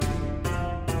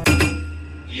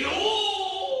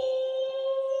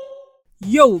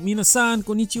Yo, minasan,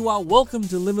 konnichiwa. Welcome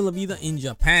to Living La Vida in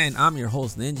Japan. I'm your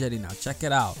host, Ninja. Now, check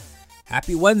it out.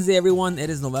 Happy Wednesday, everyone.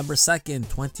 It is November 2nd,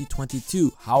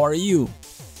 2022. How are you?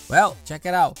 Well, check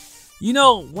it out. You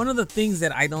know, one of the things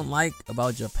that I don't like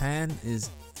about Japan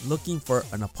is looking for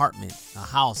an apartment, a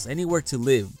house, anywhere to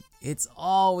live. It's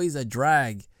always a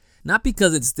drag. Not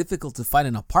because it's difficult to find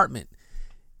an apartment.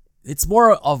 It's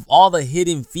more of all the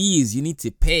hidden fees you need to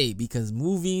pay because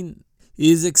moving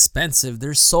is expensive.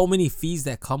 There's so many fees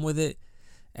that come with it.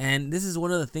 And this is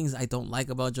one of the things I don't like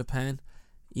about Japan.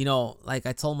 You know, like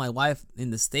I told my wife in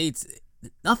the States,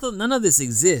 none of this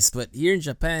exists. But here in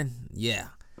Japan, yeah.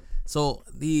 So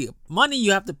the money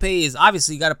you have to pay is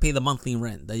obviously you got to pay the monthly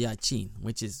rent, the yachin,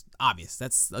 which is obvious.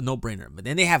 That's a no-brainer. But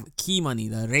then they have key money,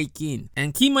 the reikin.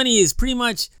 And key money is pretty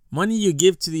much money you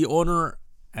give to the owner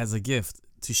as a gift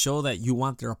to show that you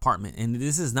want their apartment. And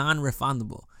this is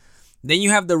non-refundable. Then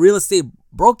you have the real estate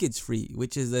brokerage fee,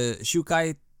 which is the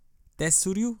shukai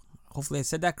tessuryu. Hopefully I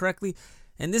said that correctly.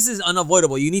 And this is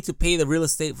unavoidable. You need to pay the real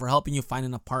estate for helping you find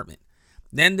an apartment.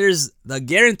 Then there's the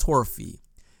guarantor fee,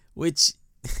 which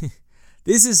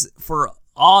this is for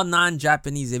all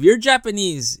non-Japanese. If you're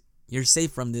Japanese, you're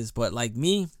safe from this. But like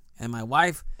me and my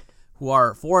wife, who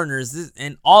are foreigners,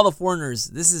 and all the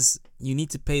foreigners, you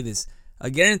need to pay this. A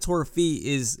guarantor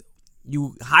fee is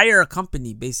you hire a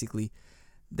company, basically,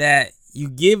 that you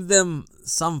give them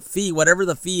some fee, whatever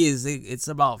the fee is. It's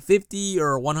about 50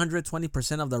 or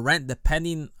 120% of the rent,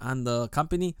 depending on the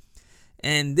company.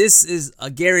 And this is a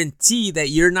guarantee that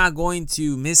you're not going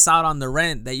to miss out on the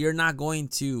rent, that you're not going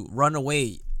to run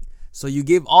away. So you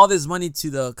give all this money to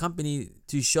the company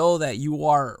to show that you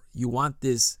want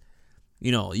this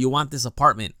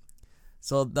apartment.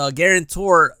 So the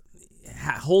guarantor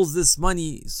holds this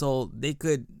money so they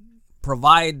could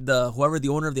provide whoever the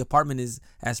owner of the apartment is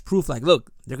as proof, like, look,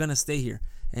 they're gonna stay here,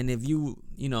 and if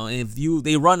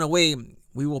they run away,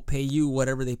 we will pay you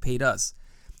whatever they paid us.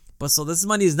 But so this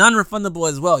money is non-refundable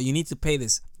as well. You need to pay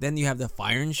this. Then you have the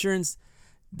fire insurance,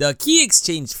 the key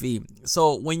exchange fee.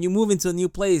 So when you move into a new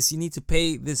place, you need to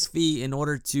pay this fee in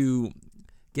order to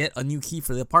get a new key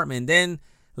for the apartment. And then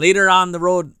later on the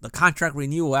road, the contract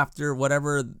renewal after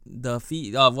whatever the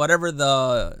fee, whatever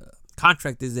the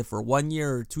contract is, it for 1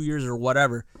 year or 2 years or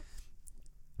whatever.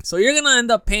 So you're gonna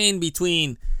end up paying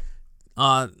between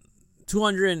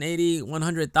 280,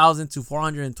 100,000 to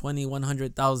 420,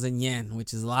 100,000 yen,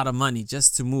 which is a lot of money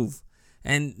just to move.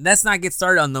 And let's not get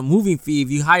started on the moving fee if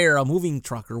you hire a moving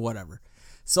truck or whatever.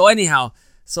 So anyhow,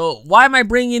 why am I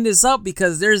bringing this up?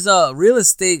 Because there's a real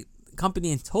estate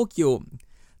company in Tokyo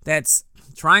that's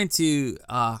trying to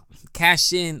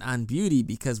cash in on beauty,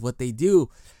 because what they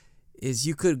do is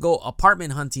you could go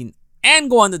apartment hunting and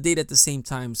go on the date at the same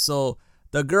time. So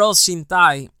the Girls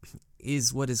Shintai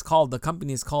is what is called, the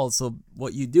company is called. So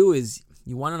what you do is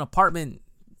you want an apartment,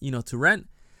 to rent.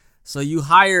 So you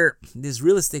hire this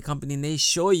real estate company and they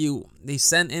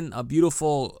send in a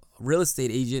beautiful real estate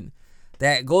agent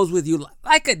that goes with you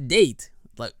like a date.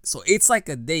 So it's like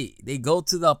a date. They go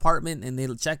to the apartment and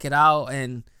they'll check it out,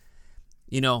 and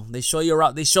they show you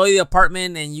around. They show you the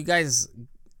apartment, and you guys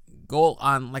go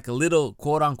on like a little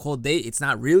quote unquote date. It's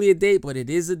not really a date, but it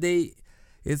is a date.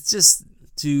 It's just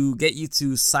to get you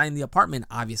to sign the apartment,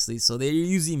 obviously. So they're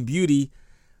using beauty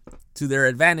to their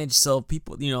advantage. So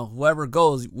people, whoever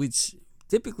goes, which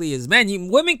typically is men,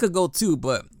 women could go too,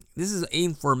 but this is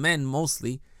aimed for men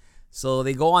mostly. So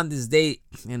they go on this date,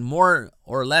 and more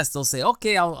or less they'll say,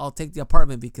 okay, I'll take the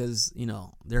apartment because,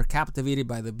 they're captivated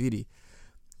by the beauty.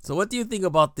 So what do you think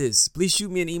about this? Please shoot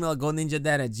me an email at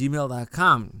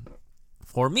goninjadad@gmail.com.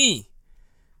 For me,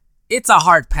 it's a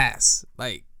hard pass.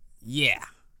 Yeah.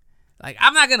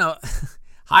 I'm not going to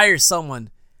hire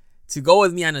someone to go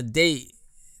with me on a date.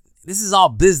 This is all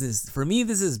business. For me,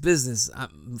 this is business.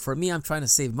 For me, I'm trying to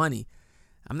save money.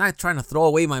 I'm not trying to throw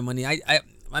away my money.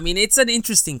 I mean, it's an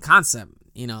interesting concept.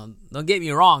 Don't get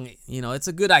me wrong. It's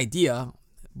a good idea.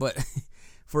 But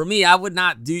for me, I would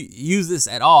not use this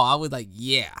at all. I would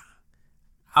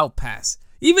I'll pass.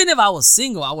 Even if I was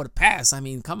single, I would pass. I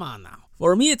mean, come on now.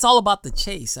 For me, it's all about the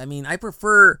chase. I mean, I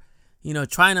prefer,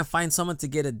 trying to find someone to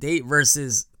get a date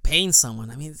versus paying someone.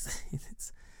 I mean,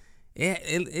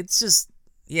 it's just,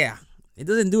 it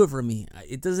doesn't do it for me.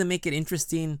 It doesn't make it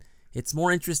interesting. It's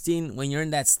more interesting when you're in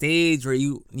that stage where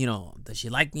does she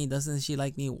like me? Doesn't she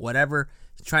like me? Whatever.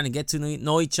 You're trying to get to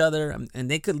know each other, and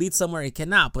they could lead somewhere it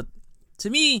cannot. But to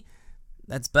me,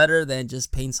 that's better than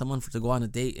just paying someone to go on a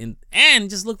date and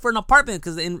just look for an apartment,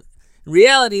 because in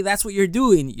reality, that's what you're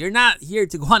doing. You're not here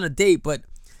to go on a date. But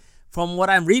from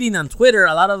what I'm reading on Twitter,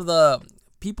 a lot of the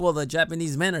people, the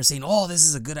Japanese men, are saying, oh, this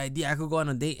is a good idea. I could go on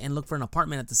a date and look for an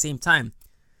apartment at the same time.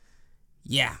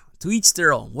 Yeah, to each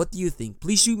their own. What do you think?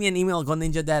 Please shoot me an email,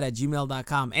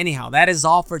 goninjadad@gmail.com. Anyhow, that is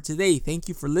all for today. Thank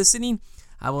you for listening.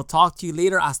 I will talk to you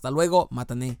later. Hasta luego.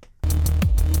 Matane.